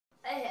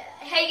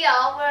Hey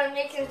y'all, we're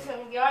making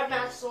some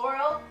Yardman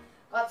sorrel.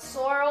 Got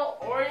sorrel,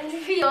 orange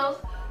peels,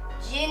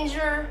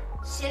 ginger,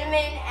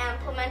 cinnamon, and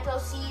pimento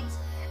seeds,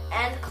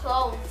 and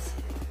cloves.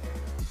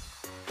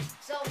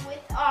 So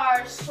with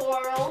our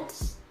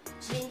sorrels,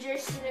 ginger,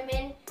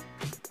 cinnamon,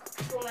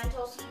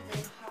 pimento seeds,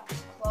 and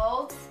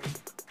cloves,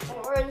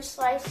 orange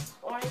slice,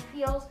 orange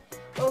peels,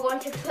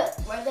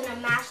 we're gonna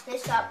mash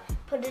this up,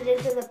 put it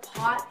into the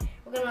pot.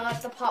 We're gonna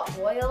let the pot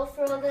boil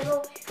for a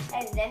little,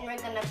 and then we're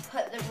gonna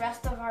put the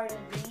rest of our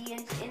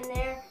ingredients in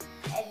there,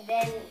 and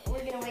then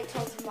we're gonna wait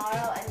till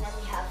tomorrow, and then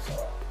we have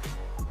sorrel.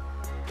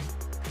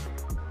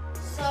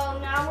 So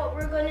now what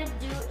we're gonna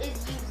do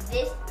is use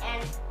this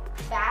and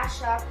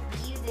bash up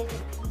these into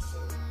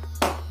pieces.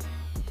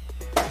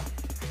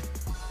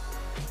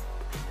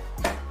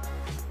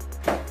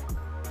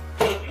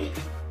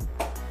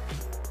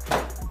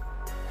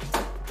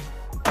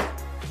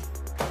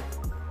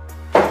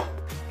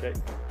 Okay.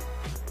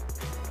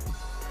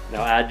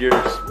 Now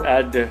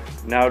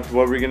now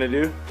what are we gonna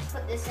do?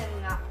 Put this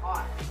in that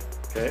pot.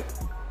 Okay.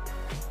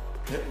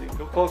 Yeah,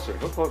 go closer,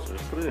 Just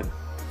put it in.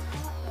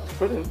 Just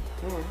put it in.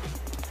 Don't worry.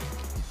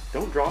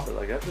 Don't drop it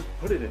like that, just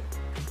put it in.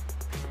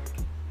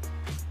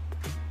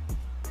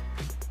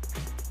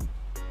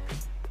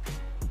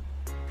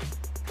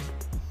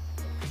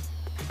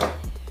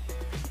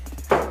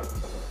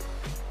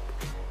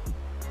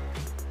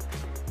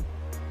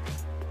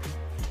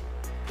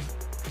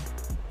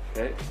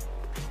 Okay.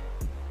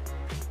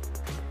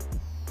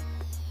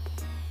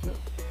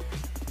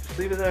 Just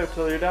leave it there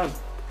until you're done.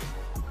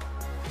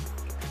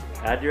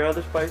 Add your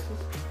other spices.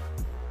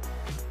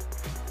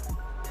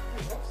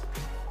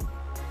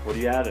 What are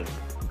you adding?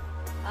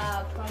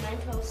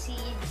 Pimento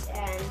seeds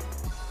and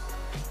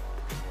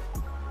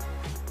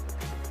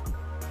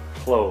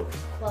Cloves.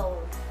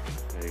 cloves.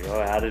 There you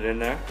go, add it in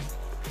there.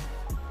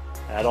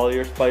 Add all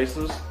your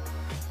spices.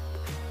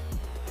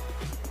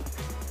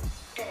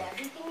 Put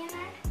everything in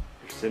there?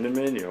 Your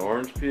cinnamon, your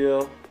orange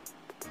peel.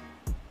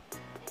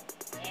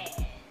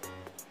 Yeah.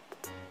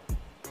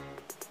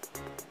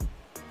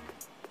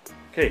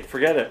 Okay,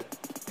 forget it.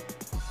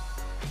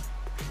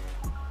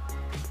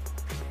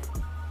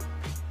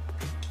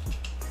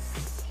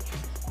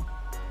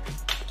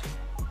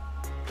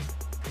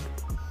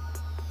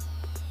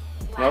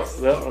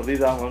 No, I'll leave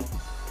that one.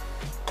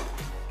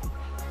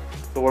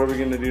 So what are we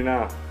gonna do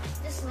now?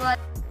 Just let.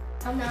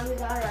 Now we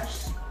got our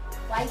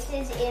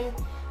spices in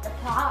the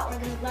pot. We're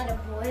gonna let it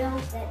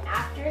boil. Then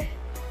after,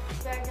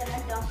 we're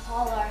gonna dump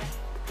all our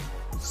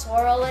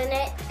sorrel in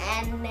it,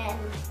 and then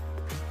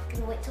we're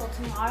gonna wait till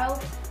tomorrow.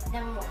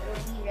 Then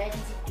it'll be ready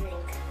to drink.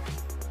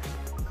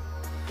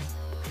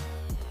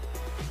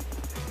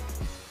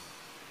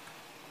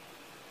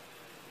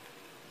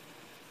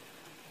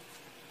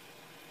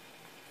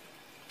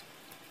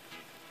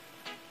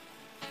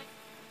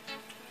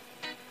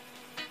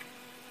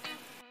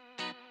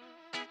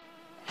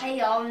 Hey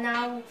y'all,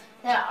 now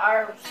that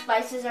our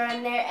spices are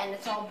in there and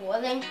it's all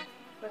boiling,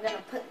 we're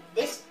gonna put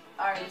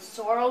our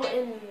sorrel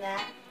in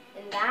that,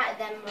 and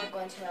then we're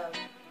going to,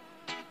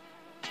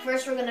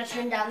 first we're gonna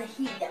turn down the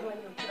heat, then we're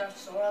gonna put our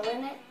sorrel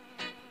in it,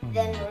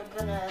 then we're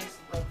gonna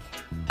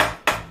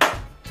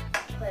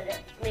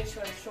make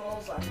sure the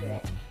sorrel's under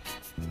it.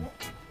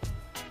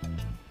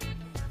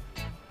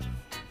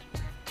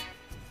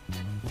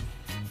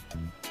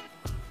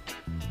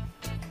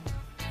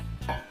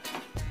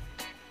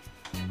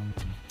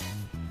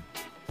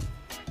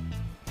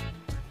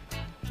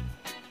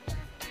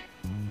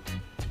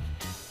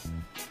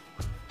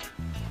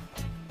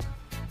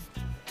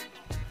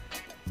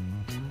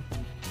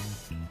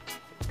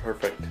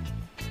 Perfect.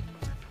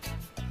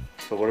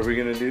 So what are we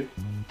gonna do?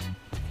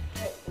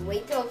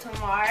 Wait till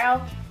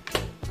tomorrow.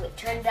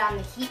 Turn down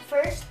the heat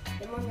first.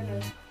 Then we're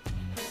gonna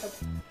put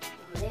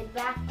the lid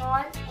back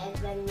on, and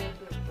then we're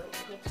gonna wait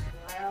till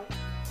tomorrow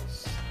to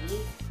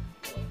see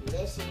if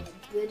this is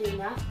good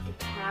enough to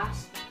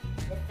pass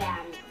the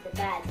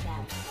Baad.Dad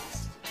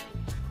test.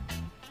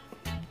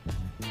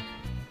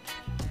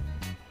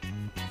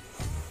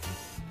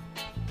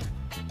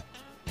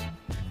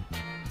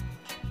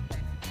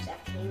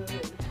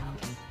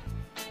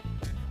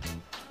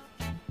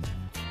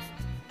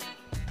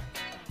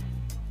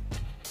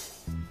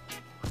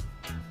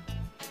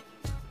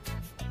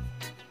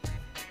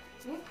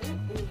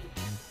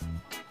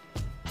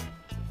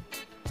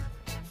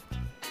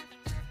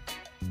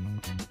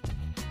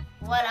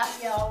 What up,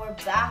 y'all?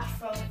 We're back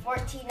from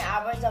 14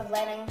 hours of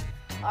letting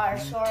our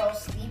sorrel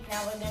sleep.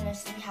 Now we're gonna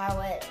see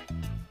how it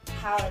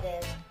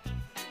is.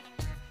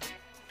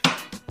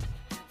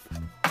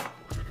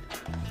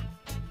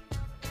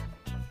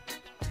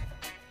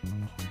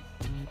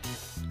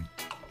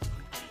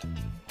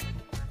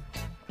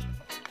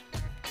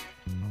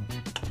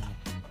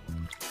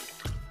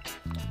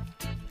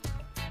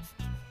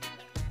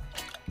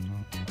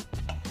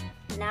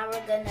 Now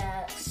we're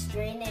gonna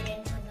strain it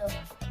into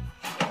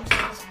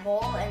this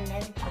bowl, and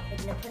then we're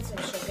gonna put some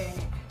sugar in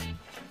it.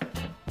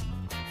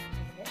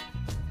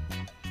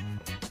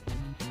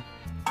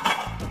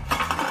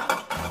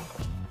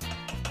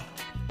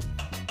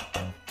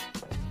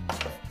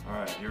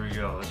 here we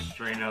go. Let's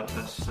strain out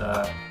this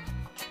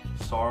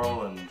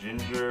sorrel and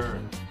ginger.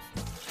 And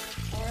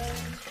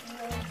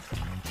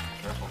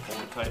careful,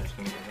 hold it tight, it's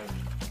gonna get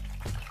heavy.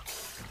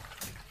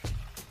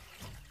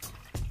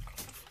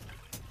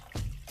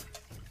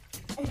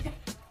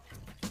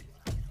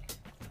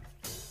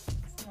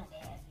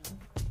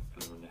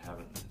 Because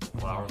the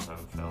flowers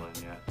haven't fell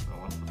in yet. So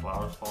once the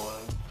flowers fall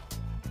in,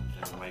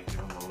 then we might give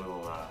them a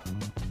little.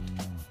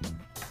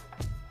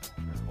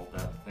 Hold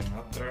that thing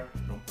up there.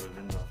 Don't put it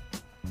in the.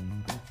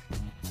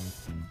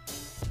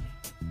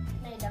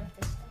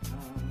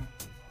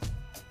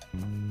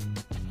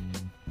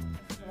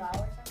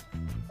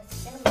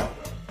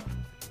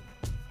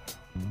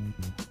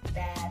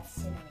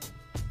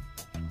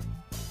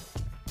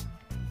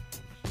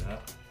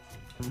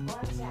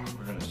 What's that?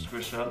 We're gonna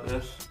squish out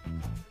this.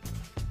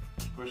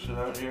 Squish it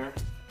out here.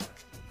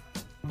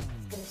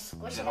 Gonna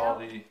squish Get it all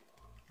out.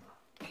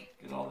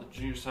 get all the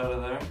juice out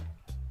of there.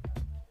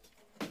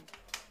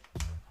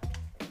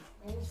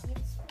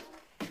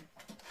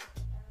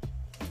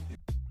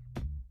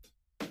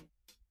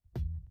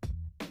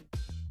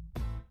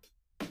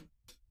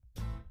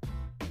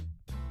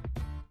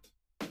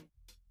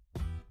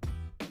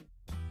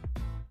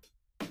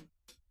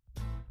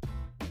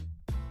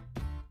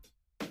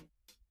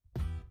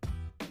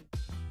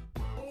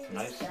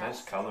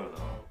 Nice color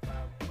though.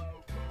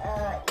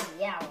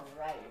 Yeah,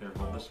 right. Here,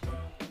 hold this one.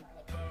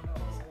 Like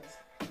roses.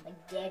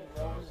 Like dead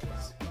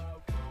roses.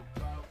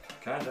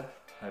 Kinda.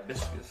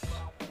 Hibiscus.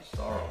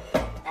 Sorrel.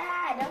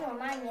 Don't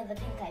remind me of the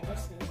pink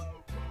hibiscus.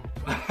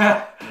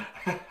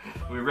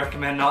 We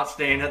recommend not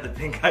staying at the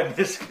Pink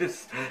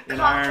Hibiscus in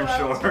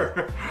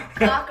Ironshore.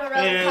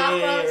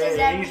 Cockroaches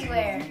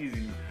everywhere.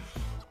 Easy.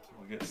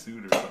 We'll get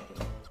sued or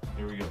something.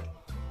 Here we go.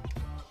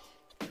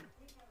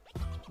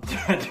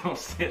 Don't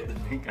stay at the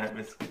Pink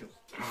Hibiscus.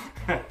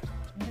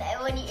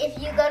 If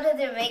you go to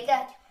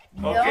Jamaica,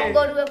 don't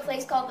go to a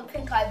place called the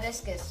Pink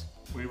Hibiscus.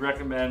 We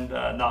recommend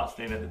not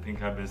staying at the Pink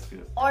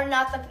Hibiscus. Or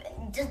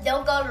just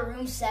don't go to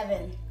room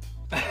 7.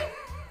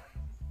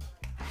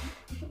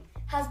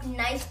 Has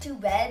nice 2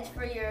 beds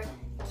for your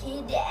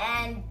kid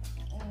and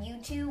you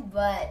two,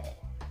 but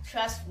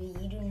trust me,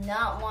 you do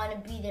not want to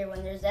be there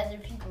when there's other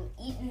people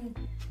eating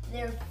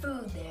their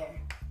food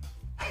there.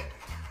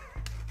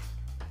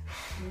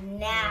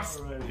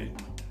 Nasty. Right.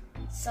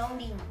 So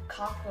many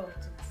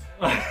cockroaches.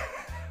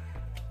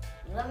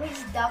 Let me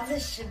just dump the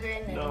sugar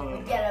in and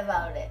forget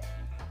about it.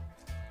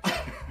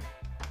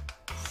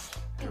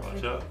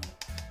 Watch out.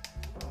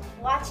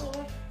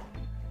 Watching.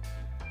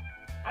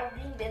 Our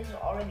green bins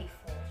are already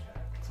full.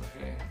 It's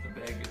okay. The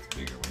bag gets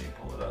bigger when you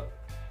pull it up.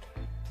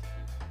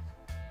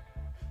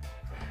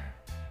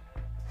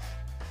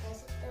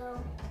 Does it though?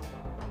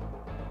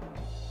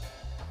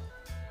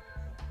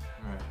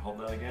 Alright, hold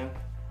that again.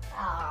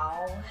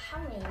 Oh, how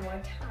many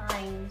more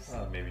times?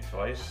 Maybe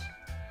twice.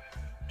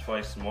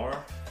 Twice more.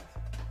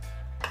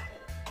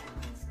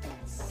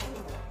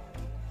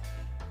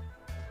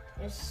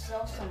 There's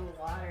still some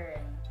water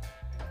in.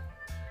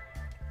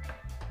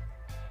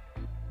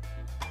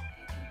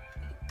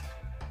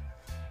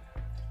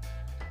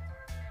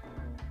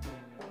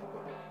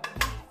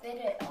 Fit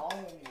it all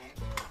in there.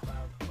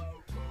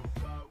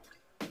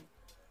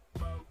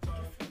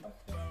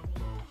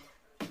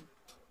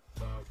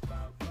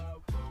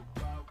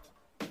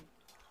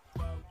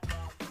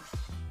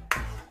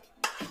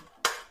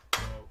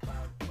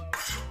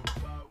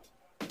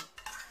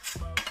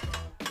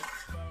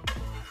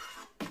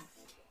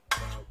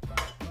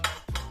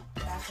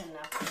 That's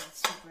enough. It's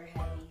super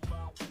heavy.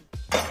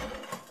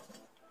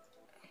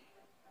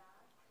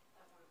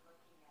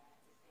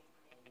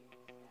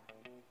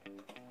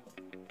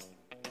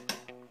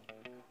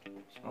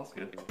 Smells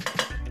good.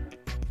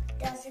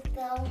 Does it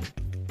though?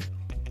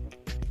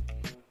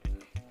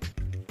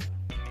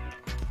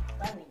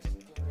 Let me just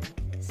do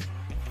this.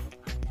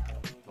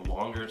 The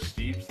longer it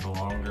steeps, the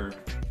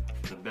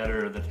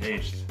better the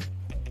taste.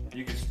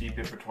 You can steep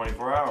it for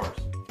 24 hours.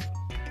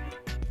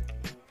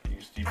 You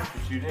can steep it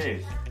for 2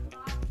 days.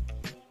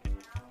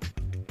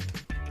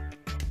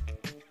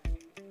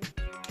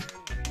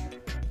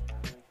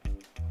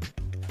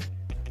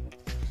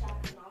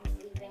 Mom's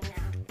leaving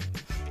now.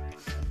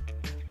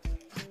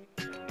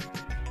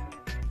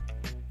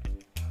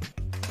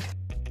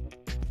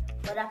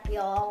 What up,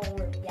 y'all?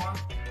 We're back,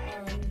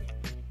 and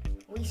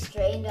we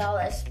strained all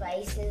the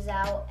spices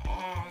out,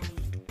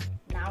 and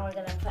now we're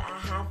gonna put a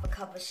half a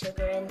cup of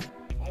sugar in,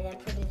 and then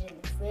put it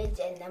in the fridge,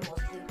 and then we'll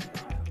see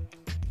tomorrow.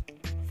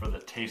 For the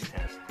taste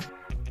test.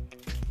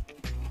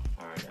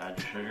 Alright, add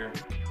your sugar.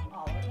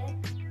 All of it?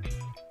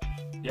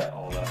 Yeah,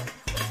 all that.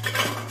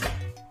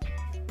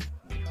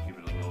 Give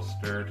it a little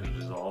stir to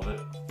dissolve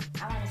it.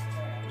 I wanna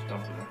stir Just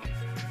dump it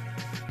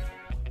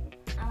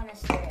it. I wanna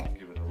stir it. in.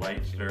 Give it a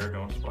light stir,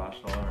 don't splash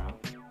it all around.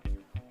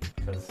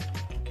 Because,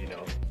 you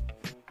know,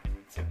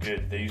 it's a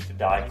good, they used to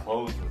dye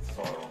clothes with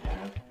sorrel,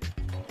 man.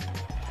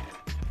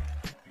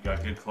 If you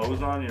got good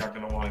clothes on, you're not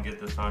going to want to get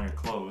this on your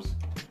clothes.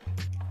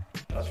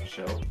 That's for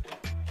sure. You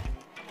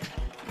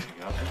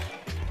got this.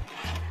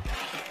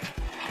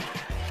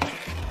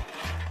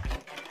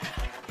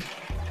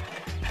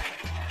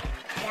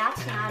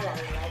 It's not a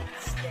light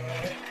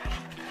stir.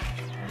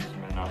 I just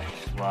meant not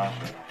to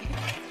splash it.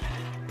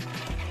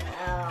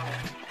 Oh.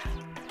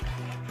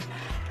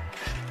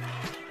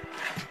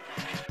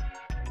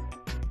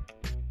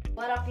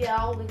 What up,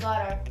 y'all? We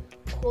got our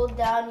cooled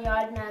down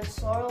Yardman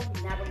sorrel.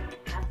 Now we're gonna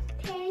have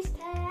a taste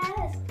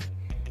test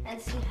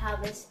and see how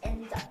this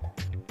ends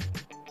up.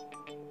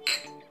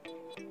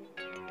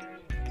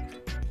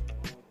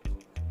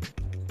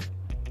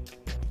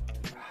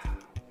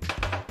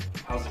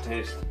 How's it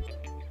taste?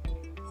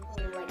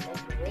 Like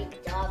a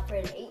great job for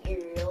an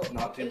 8-year-old.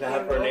 Not too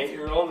bad for an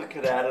 8-year-old. It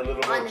could add a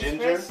little more ginger. On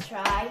this first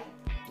try.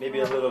 Maybe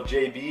a little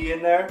JB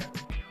in there.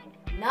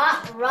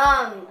 Not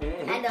wrong.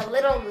 And a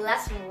little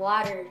less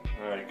water.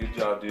 Alright, good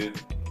job, dude.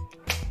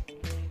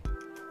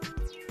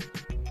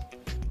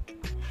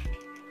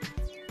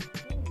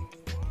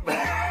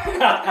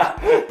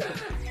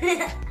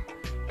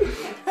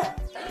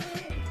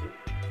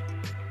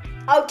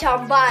 Out,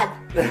 Tom Bad.